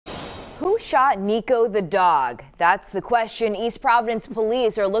Who shot Nico the dog? That's the question East Providence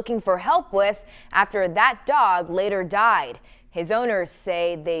police are looking for help with after that dog later died. His owners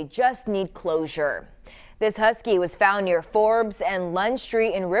say they just need closure. This husky was found near Forbes and Lund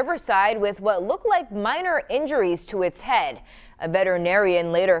Street in Riverside with what looked like minor injuries to its head. A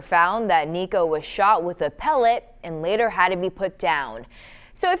veterinarian later found that Nico was shot with a pellet and later had to be put down.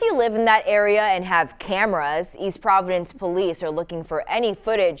 So if you live in that area and have cameras, East Providence police are looking for any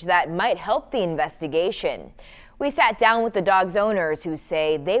footage that might help the investigation. We sat down with the dog's owners who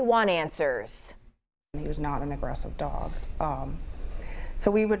say they want answers. He was not an aggressive dog. So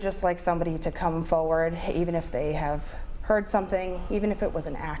we would just like somebody to come forward, even if they have heard something, even if it was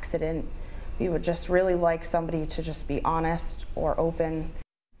an accident. We would just really like somebody to just be honest or open.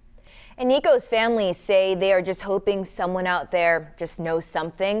 And Nico's family say they are just hoping someone out there just knows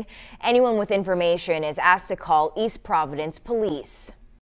something. Anyone with information is asked to call East Providence Police.